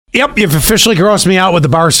Yep, you've officially grossed me out with the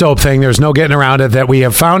bar soap thing. There's no getting around it. That we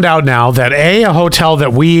have found out now that a hotel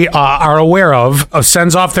that we are aware of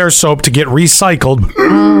sends off their soap to get recycled.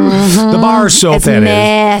 The bar soap, It's that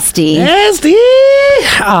nasty. Nasty.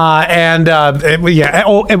 I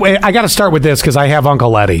got to start with this because I have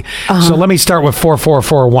Uncle Eddie. So let me start with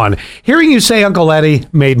 4441. Hearing you say Uncle Eddie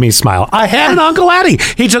made me smile. I had an Uncle Eddie.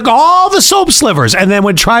 He took all the soap slivers and then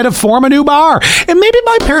would try to form a new bar. And maybe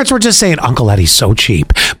my parents were just saying, Uncle Eddie's so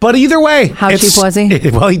cheap. But either way. How cheap was he?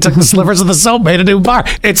 Well, he took the slivers of the soap, made a new bar.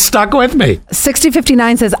 It stuck with me.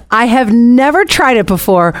 6059 says, I have never tried it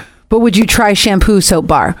before, but would you try shampoo soap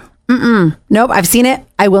bar? Nope, I've seen it.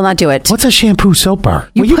 I will not do it. What's a shampoo soap bar?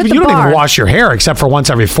 You don't even wash your hair except for once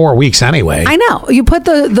every 4 weeks anyway. I know. You put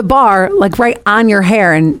the bar like right on your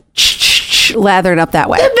hair and lather it up that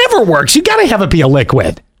way. That never works. You got to have it be a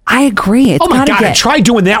liquid. I agree. It's oh my God, try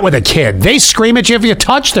doing that with a kid. They scream at you if you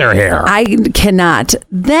touch their hair. I cannot.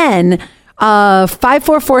 Then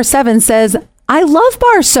 5447 says, I love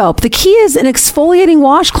bar soap. The key is an exfoliating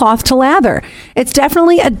washcloth to lather. It's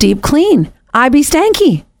definitely a deep clean. I be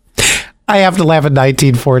stanky. I have to laugh at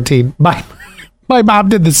 1914. My mom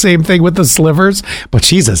did the same thing with the slivers, but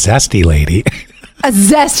she's a zesty lady. A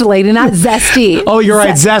zest lady, not zesty. Oh, you're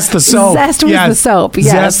right. Zest the soap. Zest was the soap.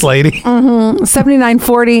 Yes. Zest lady.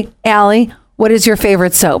 7940. Allie, what is your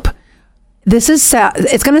favorite soap? This is,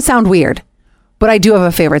 it's going to sound weird, but I do have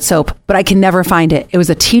a favorite soap, but I can never find it. It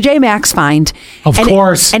was a TJ Maxx find. Of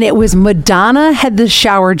course. And it was Madonna had the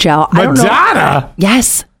shower gel. Madonna?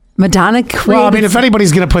 Yes. Madonna created... Well, I mean, if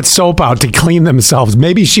anybody's going to put soap out to clean themselves,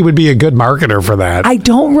 maybe she would be a good marketer for that. I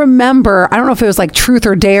don't remember. I don't know if it was like Truth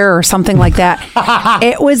or Dare or something like that.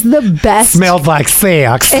 It was the best. Smelled like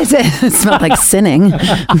sex. It smelled like sinning.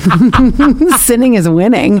 Sinning is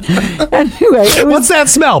winning. Anyway, what's that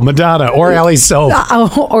smell? Madonna or Allie soap?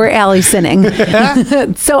 Or Allie sinning.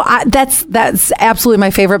 So that's absolutely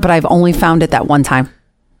my favorite, but I've only found it that one time.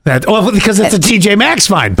 Because it's a TJ Maxx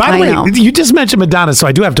find. By the way, you just mentioned Madonna, so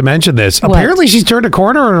I do have to mention this. What? Apparently, she's turned a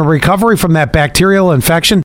corner in a recovery from that bacterial infection.